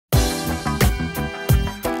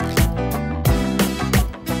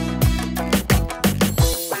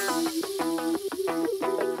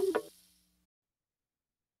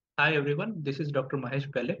Hi everyone, this is Dr. Mahesh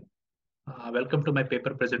Byale. Welcome to my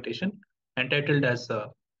paper presentation entitled as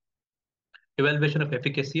Evaluation of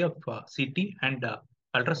Efficacy of CT and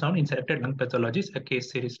Ultrasound in Selected Lung Pathologies, a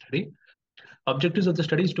case series study. Objectives of the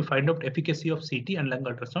study is to find out efficacy of CT and lung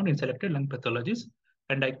ultrasound in selected lung pathologies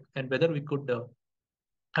and whether we could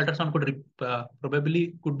ultrasound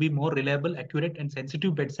probably could be more reliable, accurate, and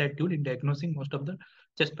sensitive bedside tool in diagnosing most of the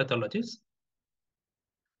chest pathologies.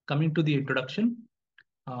 Coming to the introduction,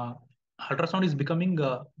 ultrasound is becoming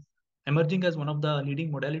emerging as one of the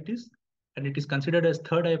leading modalities, and it is considered as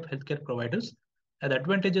third eye of healthcare providers. And the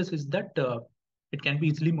advantages is that it can be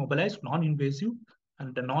easily mobilized, non-invasive,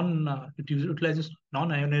 and it utilizes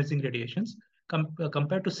non-ionizing radiations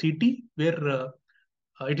compared to CT, where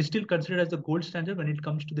it is still considered as the gold standard when it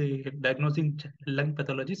comes to the diagnosing lung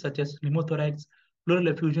pathologies such as pneumothorax, pleural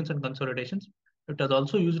effusions, and consolidations. It is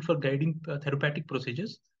also used for guiding therapeutic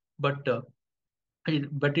procedures, but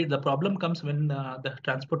the problem comes when the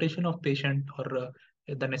transportation of patient or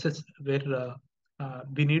where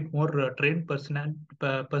we need more trained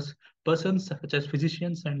persons such as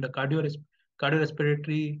physicians, and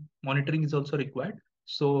cardiorespiratory monitoring is also required.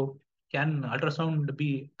 So can ultrasound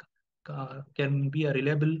be can be a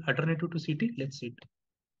reliable alternative to CT? Let's see it.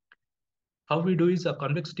 How we do is a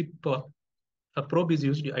convex tip a probe is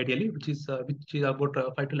used ideally, which is about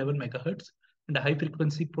 5 to 11 megahertz, and a high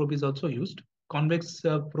frequency probe is also used. Convex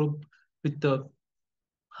probe with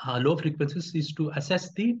low frequencies is to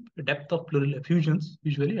assess the depth of pleural effusions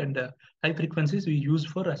usually, and high frequencies we use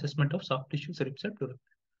for assessment of soft tissue cerebral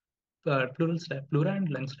pleura and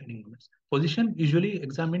lung sliding movements. Position usually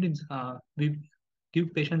examined in we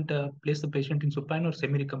give place the patient in supine or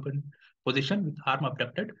semi-recumbent position with arm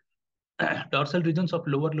abducted. Dorsal regions of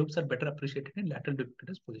lower lobes are better appreciated in lateral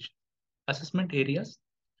decubitus position. Assessment areas,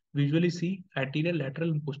 we usually see anterior,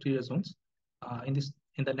 lateral, and posterior zones. In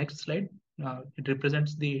the next slide, it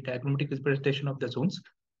represents the diagrammatic representation of the zones.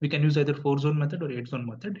 We can use either 4-zone method or 8-zone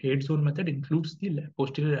method. 8-zone method includes the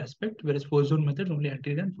posterior aspect, whereas 4-zone method only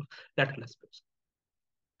anterior and lateral aspects.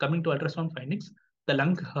 Coming to ultrasound findings, the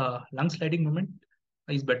lung sliding movement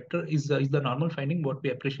is the normal finding what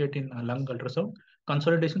we appreciate in lung ultrasound.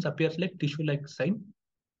 Consolidations appears like tissue-like sign.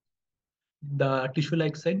 The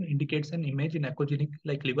tissue-like sign indicates an image in echogenic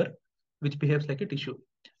like liver, which behaves like a tissue.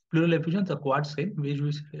 Pleural effusions are quad sign, which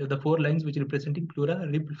the 4 lines which representing pleura,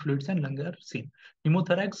 rib fluids, and lung are seen.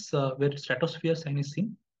 Pneumothorax, where stratosphere sign is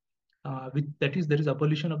seen, there is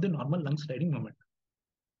abolition of the normal lung sliding movement.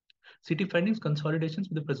 CT findings, consolidations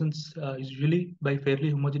with the presence usually by fairly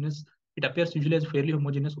homogeneous. It appears usually as fairly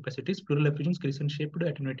homogeneous opacities. Pleural effusions crescent-shaped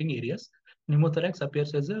attenuating areas. Pneumothorax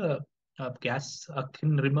appears as a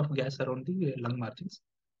thin rim of gas around the lung margins.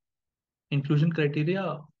 Inclusion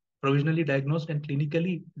criteria: provisionally diagnosed and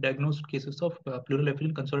clinically diagnosed cases of pleural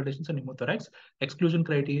effusion, consolidations, and pneumothorax. Exclusion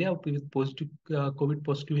criteria with positive COVID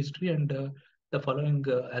positive history and the following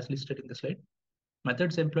as listed in the slide.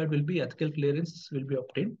 Methods employed will be ethical clearance will be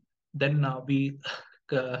obtained. Then we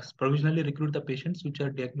provisionally recruit the patients which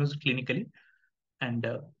are diagnosed clinically, and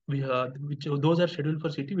those are scheduled for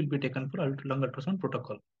CT will be taken for lung ultrasound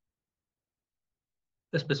protocol.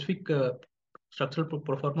 The specific structural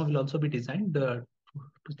proforma will also be designed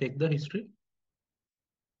to take the history,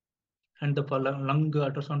 and the lung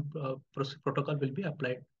ultrasound protocol will be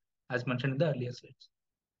applied as mentioned in the earlier slides.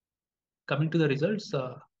 Coming to the results,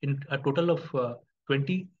 in a total of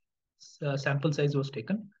 20 sample size was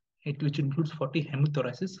taken, which includes 40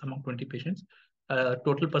 hemothoraces among 20 patients.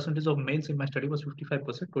 Total percentage of males in my study was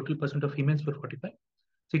 55%. Total percent of females were 45%.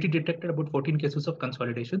 CT detected about 14 cases of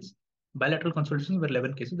consolidations. Bilateral consolidations were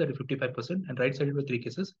 11 cases, that is 55%, and right-sided were 3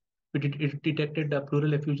 cases. It detected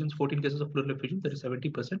pleural effusions, 14 cases of pleural effusions, that is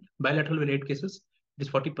 70%. Bilateral were 8 cases, it is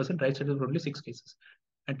 40%. Right-sided were only 6 cases.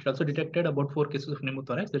 And it also detected about 4 cases of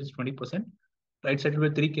pneumothorax, that is 20%. Right-sided were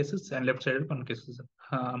 3 cases, and left-sided 1 cases,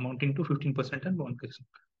 amounting to 15% and 1 case.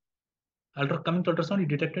 Coming to ultrasound, it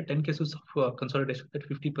detected 10 cases of consolidation, that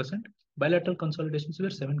 50%. Bilateral consolidations were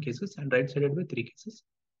 7 cases, and right-sided were 3 cases.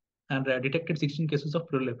 And detected 16 cases of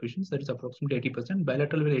pleural effusions, that is approximately 80%.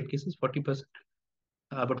 Bilateral were 8 cases, 40%,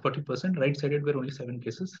 about 40%. Right-sided were only 7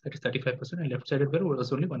 cases, that is 35%, and left-sided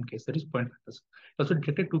was only 1 case, that is 0.5%. Also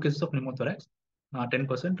detected 2 cases of pneumothorax,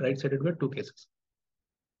 10%. Right-sided were 2 cases.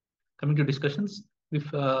 Coming to discussions, we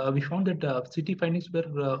found that CT findings were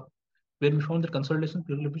where we found that consolidation,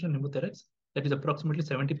 pleural effusion, pneumothorax, that is approximately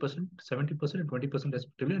 70%, 70% and 20%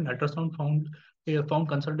 respectively. And ultrasound found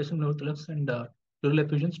consolidation, pneumothorax, and pleural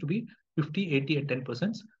effusions to be 50, 80, and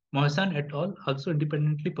 10%. Mohasan et al. Also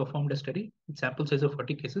independently performed a study with sample size of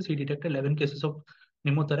 40 cases. He detected 11 cases of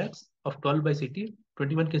pneumothorax of 12 by CT,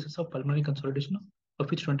 21 cases of pulmonary consolidation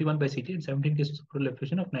of which 21 by CT, and 17 cases of pleural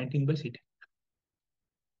effusion of 19 by CT.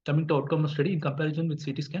 Coming to outcome of study, in comparison with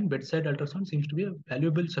CT scan, bedside ultrasound seems to be a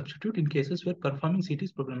valuable substitute in cases where performing CT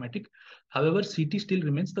is problematic. However, CT still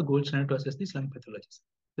remains the gold standard to assess these lung pathologies.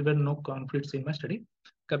 There were no conflicts in my study.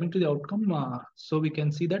 Coming to the outcome, so we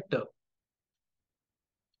can see that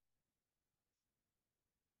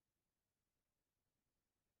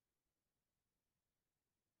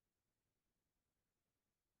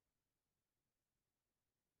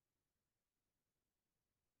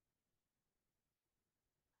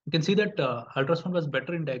you can see that ultrasound was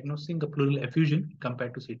better in diagnosing a pleural effusion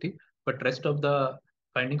compared to CT, but rest of the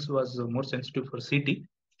findings was more sensitive for CT.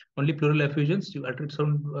 Only pleural effusions,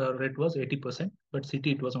 ultrasound rate was 80%, but CT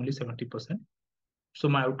it was only 70%. So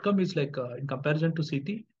my outcome is like in comparison to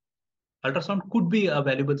CT, ultrasound could be a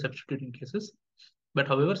valuable substitute in cases, but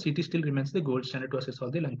however, CT still remains the gold standard to assess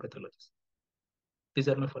all the lung pathologies. These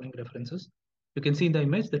are my following references. You can see in the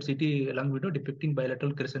image that CT lung window depicting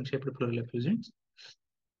bilateral crescent-shaped pleural effusions.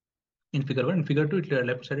 In figure 1, in figure 2, it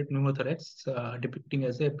left-sided pneumothorax depicting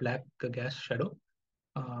as a black gas shadow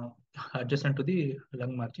adjacent to the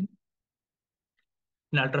lung margin.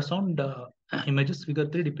 In ultrasound images, figure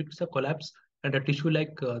 3 depicts a collapse and a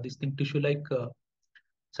tissue-like tissue-like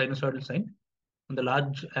sinusoidal sign. And the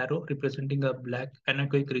large arrow representing a black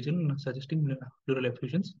anechoic region suggesting pleural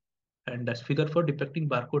effusions. And as figure 4 depicting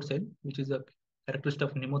barcode cell, which is a characteristic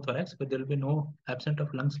of pneumothorax, but there will be no absent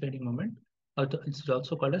of lung sliding movement. It's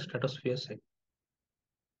also called a stratosphere cell.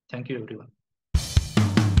 Thank you, everyone.